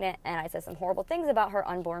get pregnant, and I said some horrible things about her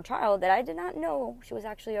unborn child that I did not know she was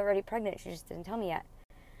actually already pregnant. She just didn't tell me yet.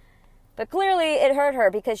 But clearly it hurt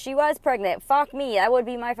her because she was pregnant. Fuck me, that would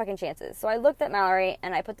be my fucking chances. So I looked at Mallory,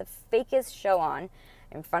 and I put the fakest show on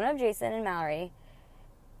in front of Jason and Mallory.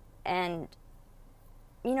 And,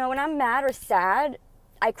 you know, when I'm mad or sad,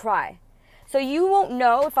 I cry. So you won't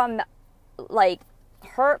know if I'm, like,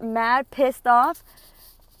 hurt, mad, pissed off,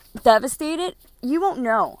 devastated. You won't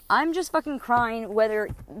know. I'm just fucking crying,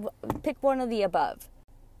 pick one of the above.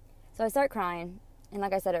 So I start crying, and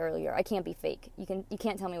like I said earlier, I can't be fake. You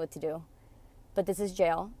can't tell me what to do. But this is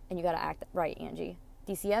jail, and you gotta act right, Angie.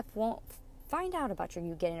 DCF won't find out about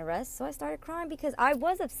you getting arrested. So I started crying because I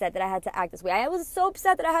was upset that I had to act this way. I was so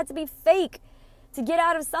upset that I had to be fake to get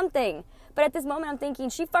out of something. But at this moment, I'm thinking,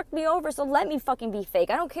 she fucked me over, so let me fucking be fake.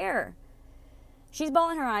 I don't care. She's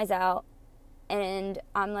bawling her eyes out, and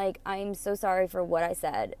I'm like, I'm so sorry for what I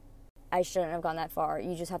said. I shouldn't have gone that far.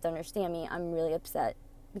 You just have to understand me. I'm really upset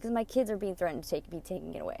because my kids are being threatened to be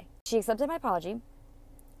taken it away. She accepted my apology,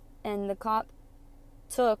 and the cop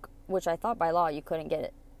took, which I thought by law you couldn't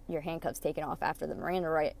get your handcuffs taken off after the Miranda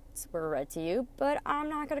rights were read to you, but I'm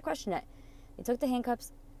not going to question it. They took the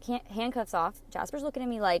handcuffs off. Jasper's looking at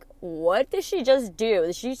me like, what did she just do?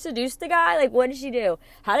 Did she seduce the guy? Like, what did she do?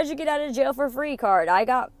 How did you get out of jail for free card? I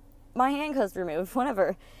got my handcuffs removed,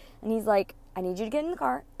 whatever. And he's like, I need you to get in the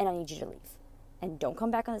car, and I need you to leave. And don't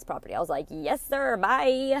come back on this property. I was like, yes, sir,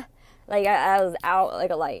 bye. Like, I was out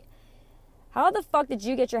like a light. How the fuck did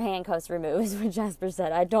you get your handcuffs removed, is what Jasper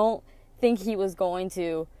said. I don't think he was going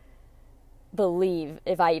to believe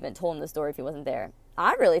if I even told him the story if he wasn't there.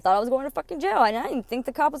 I really thought I was going to fucking jail, and I didn't think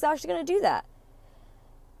the cop was actually going to do that.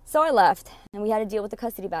 So I left, and we had to deal with the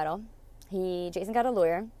custody battle. Jason got a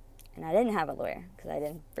lawyer, and I didn't have a lawyer because I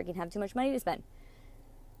didn't freaking have too much money to spend.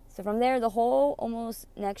 So from there, the whole almost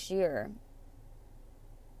next year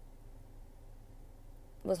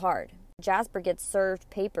was hard. Jasper gets served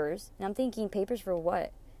papers, and I'm thinking, papers for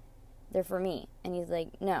what? They're for me. And he's like,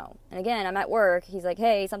 no. And again, I'm at work. He's like,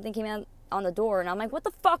 hey, something came out on the door. And I'm like, what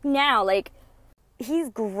the fuck now? Like, he's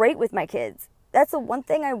great with my kids. That's the one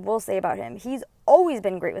thing I will say about him. He's always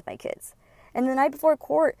been great with my kids. And the night before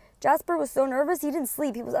court, Jasper was so nervous, he didn't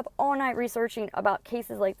sleep. He was up all night researching about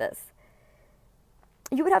cases like this.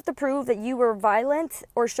 You would have to prove that you were violent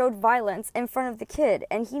or showed violence in front of the kid,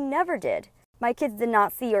 and he never did. My kids did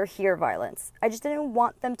not see or hear violence. I just didn't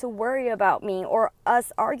want them to worry about me or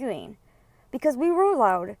us arguing, because we were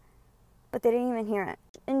loud, but they didn't even hear it.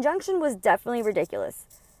 Injunction was definitely ridiculous.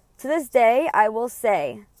 To this day, I will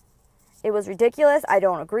say it was ridiculous. I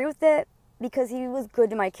don't agree with it, because he was good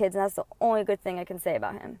to my kids, and that's the only good thing I can say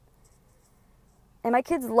about him. And my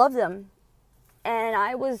kids loved him. And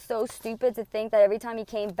I was so stupid to think that every time he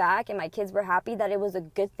came back and my kids were happy that it was a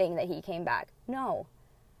good thing that he came back. No.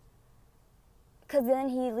 Because then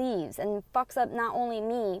he leaves and fucks up not only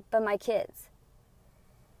me, but my kids.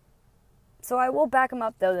 So I will back him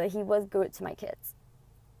up, though, that he was good to my kids.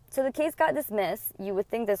 So the case got dismissed. You would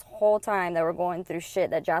think this whole time that we're going through shit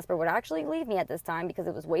that Jasper would actually leave me at this time because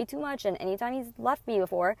it was way too much. And anytime he's left me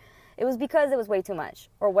before, it was because it was way too much.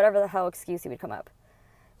 Or whatever the hell excuse he would come up.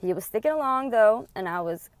 He was sticking along, though, and I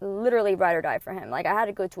was literally ride or die for him. Like, I had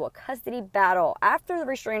to go to a custody battle. After the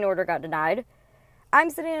restraining order got denied, I'm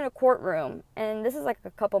sitting in a courtroom, and this is like a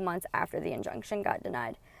couple months after the injunction got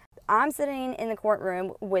denied. I'm sitting in the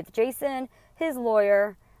courtroom with Jason, his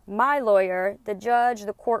lawyer, my lawyer, the judge,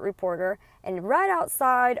 the court reporter, and right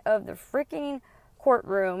outside of the freaking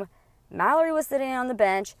courtroom, Mallory was sitting on the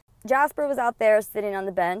bench, Jasper was out there sitting on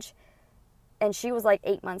the bench, and she was like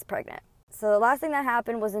 8 months pregnant. So the last thing that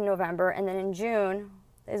happened was in November, and then in June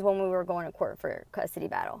is when we were going to court for custody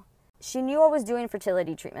battle. She knew I was doing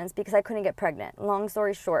fertility treatments because I couldn't get pregnant. Long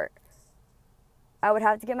story short, I would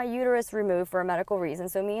have to get my uterus removed for a medical reason.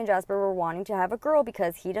 So me and Jasper were wanting to have a girl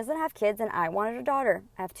because he doesn't have kids and I wanted a daughter.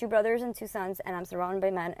 I have 2 brothers and 2 sons, and I'm surrounded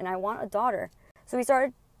by men, and I want a daughter. So we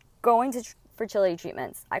started going to fertility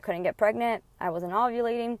treatments. I couldn't get pregnant. I wasn't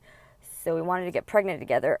ovulating. So we wanted to get pregnant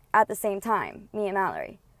together at the same time, me and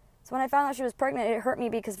Mallory. So when I found out she was pregnant, it hurt me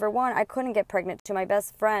because, for one, I couldn't get pregnant to my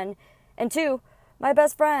best friend. And 2, my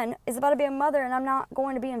best friend is about to be a mother and I'm not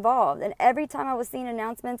going to be involved. And every time I was seeing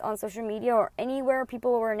announcements on social media or anywhere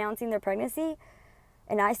people were announcing their pregnancy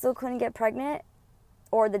and I still couldn't get pregnant,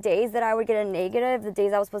 or the days that I would get a negative, the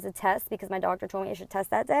days I was supposed to test because my doctor told me I should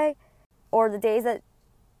test that day, or the days that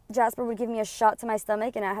Jasper would give me a shot to my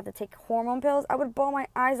stomach and I had to take hormone pills, I would bawl my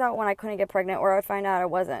eyes out when I couldn't get pregnant or I would find out I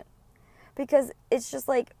wasn't. Because it's just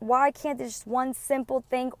like, why can't this one simple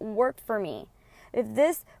thing work for me? If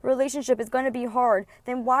this relationship is going to be hard,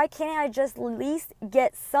 then why can't I just at least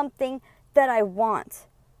get something that I want?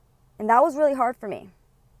 And that was really hard for me.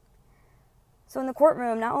 So in the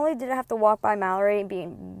courtroom, not only did I have to walk by Mallory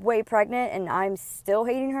being way pregnant and I'm still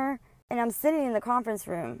hating her, and I'm sitting in the conference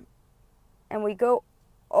room and we go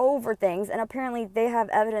over things, and apparently they have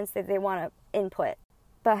evidence that they want to input.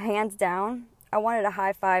 But hands down, I wanted to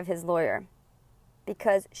high five his lawyer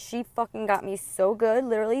because she fucking got me so good,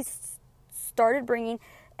 literally started bringing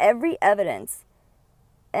every evidence.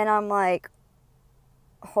 And I'm like,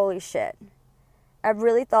 holy shit. I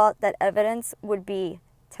really thought that evidence would be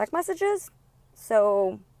text messages.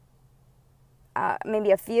 So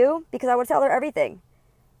maybe a few, because I would tell her everything.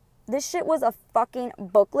 This shit was a fucking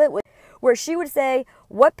booklet where she would say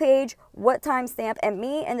what page, what timestamp, and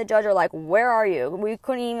me and the judge are like, where are you? We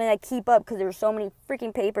couldn't even keep up because there were so many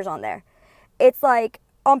freaking papers on there. It's like,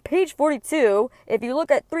 on page 42, if you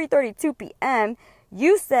look at 3:32 p.m.,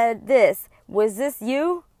 you said this. Was this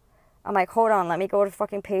you? I'm like, hold on, let me go to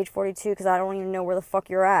fucking page 42 because I don't even know where the fuck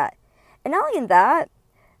you're at. And not only that,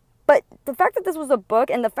 but the fact that this was a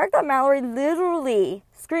book and the fact that Mallory literally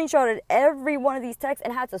screenshotted every one of these texts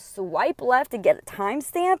and had to swipe left to get a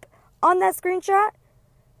timestamp on that screenshot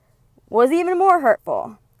was even more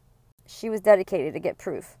hurtful. She was dedicated to get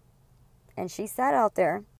proof. And she sat out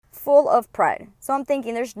there full of pride. So I'm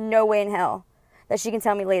thinking there's no way in hell that she can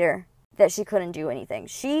tell me later that she couldn't do anything.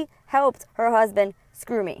 She helped her husband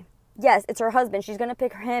screw me. Yes, it's her husband. She's going to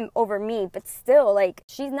pick him over me. But still, like,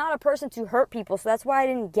 she's not a person to hurt people. So that's why I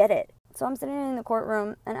didn't get it. So I'm sitting in the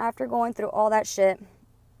courtroom, and after going through all that shit,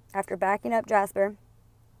 after backing up Jasper,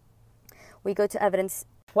 we go to evidence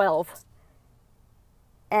 12.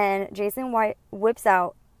 And Jason White whips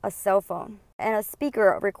out a cell phone and a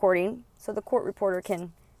speaker recording so the court reporter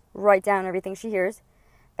can write down everything she hears,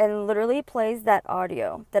 and literally plays that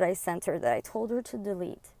audio that I sent her that I told her to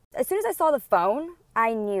delete. As soon as I saw the phone,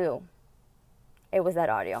 I knew it was that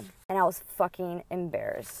audio, and I was fucking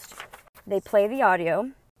embarrassed. They play the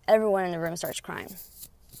audio. Everyone in the room starts crying.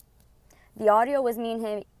 The audio was me and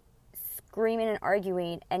him screaming and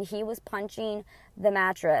arguing, and he was punching the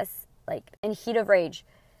mattress, like, in heat of rage.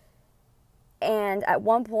 And at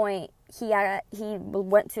one point, he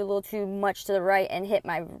went a little too much to the right and hit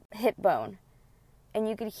my hip bone. And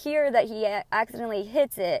you could hear that he accidentally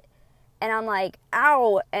hits it. And I'm like,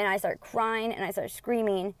 ow! And I start crying and I start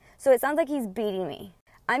screaming. So it sounds like he's beating me.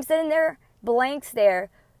 I'm sitting there, blank stare,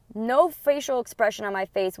 no facial expression on my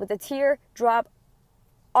face, with a tear drop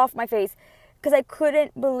off my face, because I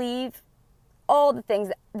couldn't believe all the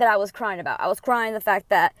things that I was crying about. I was crying the fact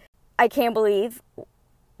that I can't believe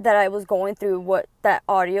that I was going through what that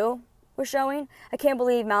audio was showing. I can't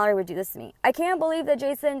believe Mallory would do this to me. I can't believe that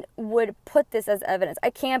Jason would put this as evidence. I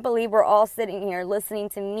can't believe we're all sitting here listening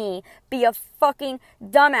to me be a fucking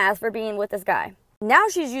dumbass for being with this guy. Now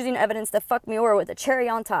she's using evidence to fuck me over with a cherry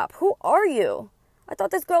on top. Who are you? I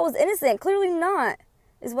thought this girl was innocent. Clearly not,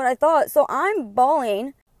 is what I thought. So I'm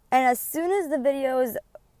bawling, and as soon as the video is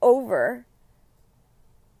over,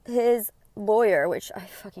 his lawyer, which I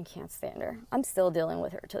fucking can't stand her. I'm still dealing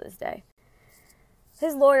with her to this day.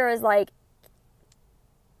 His lawyer is like,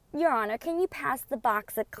 Your Honor, can you pass the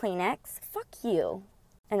box of Kleenex? Fuck you.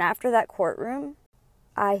 And after that courtroom,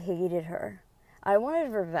 I hated her. I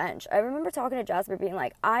wanted revenge. I remember talking to Jasper being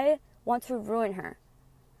like, I want to ruin her.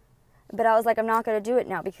 But I was like, I'm not going to do it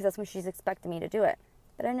now because that's when she's expecting me to do it.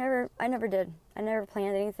 But I never did. I never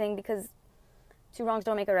planned anything because two wrongs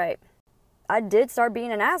don't make a right. I did start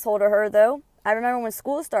being an asshole to her, though. I remember when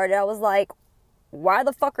school started, I was like, why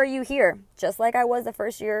the fuck are you here? Just like I was the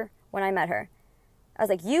first year when I met her. I was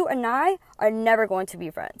like, you and I are never going to be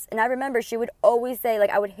friends. And I remember she would always say, like,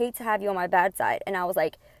 I would hate to have you on my bad side. And I was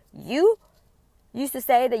like, you used to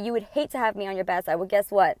say that you would hate to have me on your bad side. Well,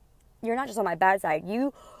 guess what? You're not just on my bad side.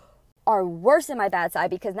 You are worse than my bad side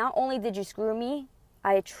because not only did you screw me,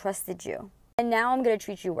 I trusted you. And now I'm going to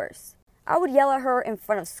treat you worse. I would yell at her in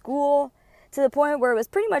front of school to the point where it was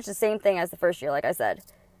pretty much the same thing as the first year, like I said.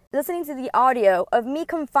 Listening to the audio of me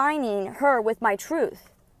confining her with my truth.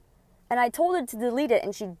 And I told her to delete it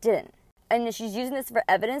and she didn't. And she's using this for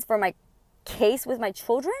evidence for my case with my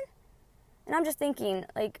children? And I'm just thinking,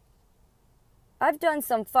 like, I've done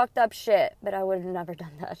some fucked up shit, but I would have never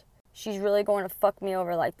done that. She's really going to fuck me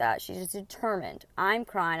over like that. She's just determined. I'm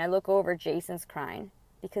crying. I look over, Jason's crying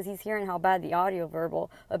because he's hearing how bad the audio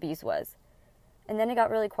verbal abuse was. And then it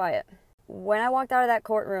got really quiet. When I walked out of that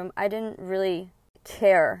courtroom, I didn't really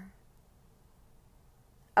care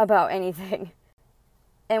about anything.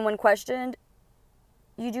 And when questioned,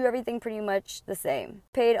 you do everything pretty much the same.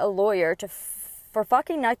 Paid a lawyer for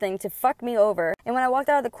fucking nothing to fuck me over. And when I walked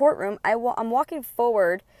out of the courtroom, I'm walking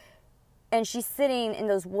forward and she's sitting in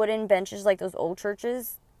those wooden benches like those old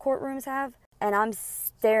churches courtrooms have. And I'm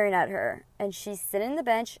staring at her. And she's sitting in the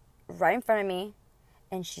bench right in front of me.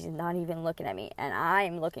 And she's not even looking at me. And I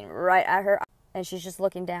am looking right at her. And she's just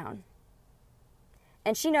looking down.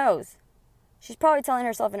 And she knows. She's probably telling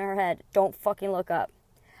herself in her head, don't fucking look up.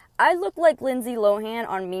 I look like Lindsay Lohan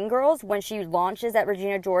on Mean Girls when she launches at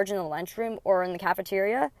Regina George in the lunchroom or in the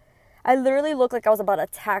cafeteria. I literally look like I was about to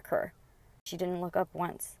attack her. She didn't look up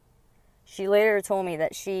once. She later told me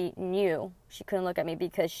that she knew she couldn't look at me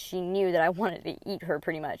because she knew that I wanted to eat her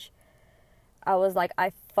pretty much. I was like,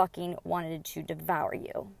 I fucking wanted to devour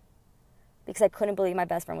you. Because I couldn't believe my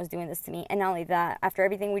best friend was doing this to me. And not only that, after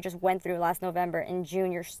everything we just went through last November, in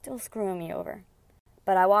June, you're still screwing me over.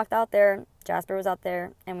 But I walked out there, Jasper was out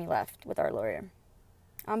there, and we left with our lawyer.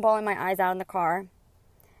 I'm bawling my eyes out in the car.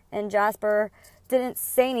 And Jasper didn't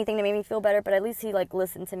say anything to make me feel better, but at least he,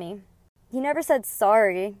 listened to me. He never said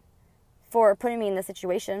sorry for putting me in this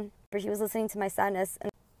situation, but he was listening to my sadness.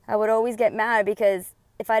 And I would always get mad because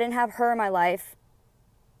if I didn't have her in my life,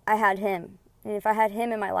 I had him. And if I had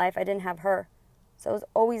him in my life, I didn't have her. So I was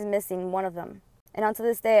always missing one of them. And until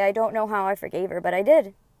this day, I don't know how I forgave her, but I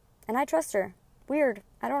did. And I trust her. Weird.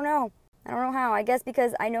 I don't know. I don't know how. I guess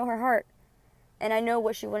because I know her heart. And I know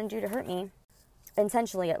what she wouldn't do to hurt me.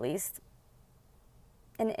 Intentionally, at least.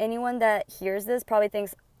 And anyone that hears this probably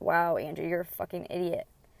thinks, wow, Andrew, you're a fucking idiot.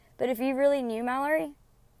 But if you really knew Mallory,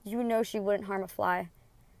 you would know she wouldn't harm a fly.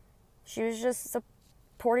 She was just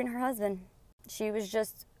supporting her husband. She was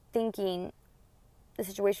just thinking the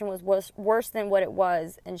situation was worse than what it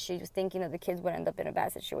was, and she was thinking that the kids would end up in a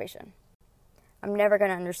bad situation. I'm never going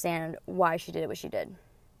to understand why she did what she did.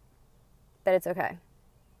 But it's okay.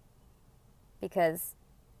 Because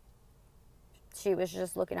she was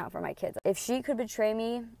just looking out for my kids. If she could betray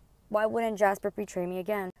me, why wouldn't Jasper betray me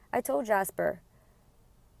again? I told Jasper,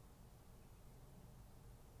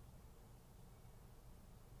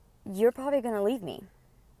 you're probably going to leave me.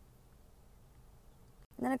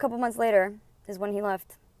 And then a couple months later is when he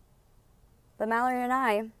left. But Mallory and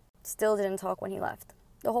I still didn't talk when he left.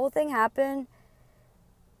 The whole thing happened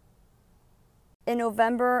in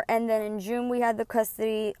November, and then in June we had the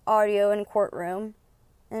custody audio in courtroom.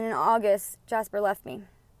 And in August, Jasper left me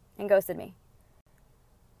and ghosted me.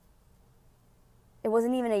 It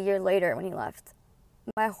wasn't even a year later when he left.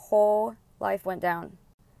 My whole life went down.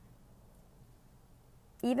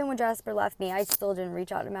 Even when Jasper left me, I still didn't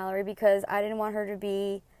reach out to Mallory because I didn't want her to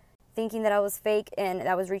be thinking that I was fake and that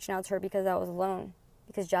I was reaching out to her because I was alone.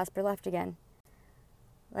 Because Jasper left again.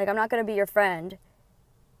 I'm not going to be your friend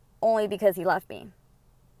only because he left me.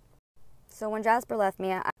 So when Jasper left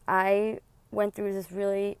me, I went through this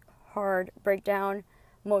really hard breakdown,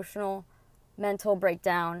 emotional, mental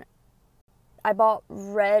breakdown. I bought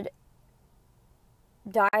red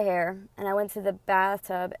dye hair and I went to the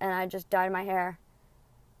bathtub and I just dyed my hair.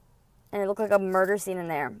 And it looked like a murder scene in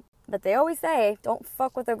there. But they always say, don't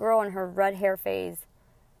fuck with a girl in her red hair phase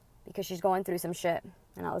because she's going through some shit.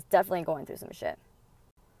 And I was definitely going through some shit.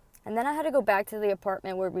 And then I had to go back to the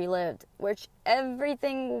apartment where we lived, which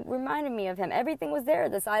everything reminded me of him. Everything was there,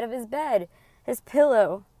 the side of his bed, his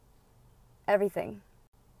pillow, everything.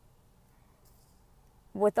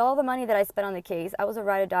 with all the money that I spent on the case, I was a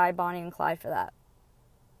ride or die Bonnie and Clyde for that.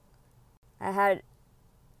 I had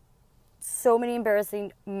so many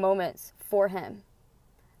embarrassing moments for him.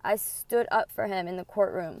 I stood up for him in the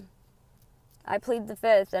courtroom. I pleaded the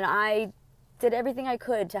fifth, and I did everything I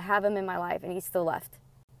could to have him in my life, and he still left.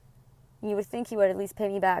 You would think he would at least pay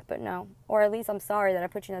me back, but no. Or at least I'm sorry that I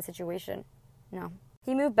put you in that situation. No.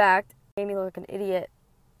 He moved back, made me look like an idiot.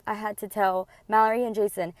 I had to tell Mallory and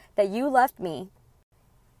Jason that you left me,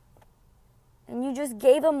 and you just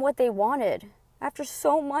gave them what they wanted. After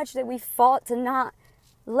so much that we fought to not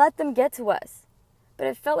let them get to us. But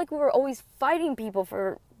it felt like we were always fighting people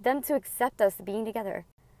for them to accept us being together.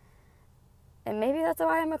 And maybe that's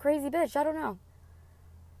why I'm a crazy bitch. I don't know.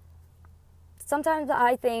 Sometimes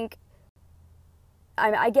I think,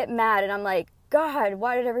 I get mad and I'm like, God,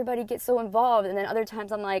 why did everybody get so involved? And then other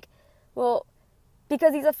times I'm like, well,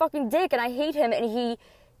 because he's a fucking dick and I hate him and he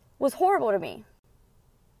was horrible to me.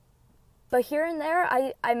 But here and there,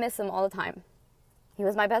 I miss him all the time. He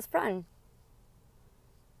was my best friend.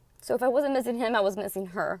 So if I wasn't missing him, I was missing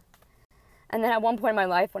her. And then at one point in my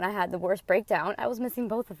life, when I had the worst breakdown, I was missing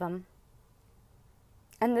both of them.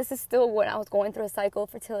 And this is still when I was going through a cycle of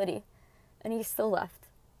fertility. And he still left.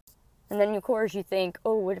 And then, of course, you think,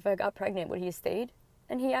 oh, what if I got pregnant? Would he have stayed?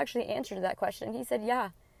 And he actually answered that question. He said, yeah.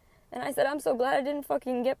 And I said, I'm so glad I didn't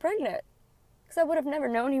fucking get pregnant. Because I would have never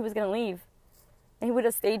known he was going to leave. And he would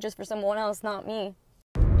have stayed just for someone else, not me.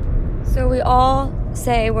 So we all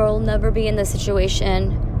say we'll never be in the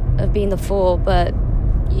situation of being the fool, but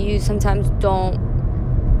you sometimes don't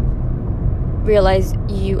realize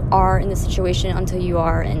you are in the situation until you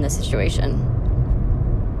are in the situation.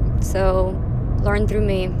 So learn through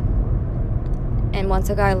me. And once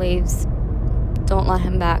a guy leaves, don't let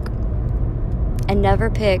him back. And never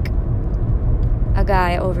pick a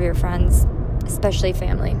guy over your friends, especially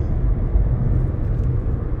family.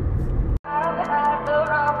 I've had the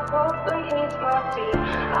wrong hope against my feet.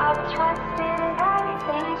 I've trusted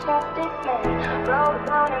everything, trusted men. Broke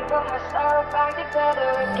down and put myself back together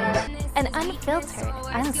again. An unfiltered,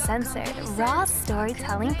 uncensored, raw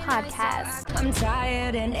storytelling podcast. I'm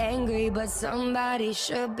tired and angry, but somebody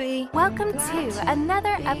should be. Welcome to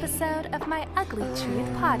another episode of my Ugly Truth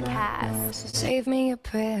podcast. Save me your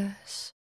prayers.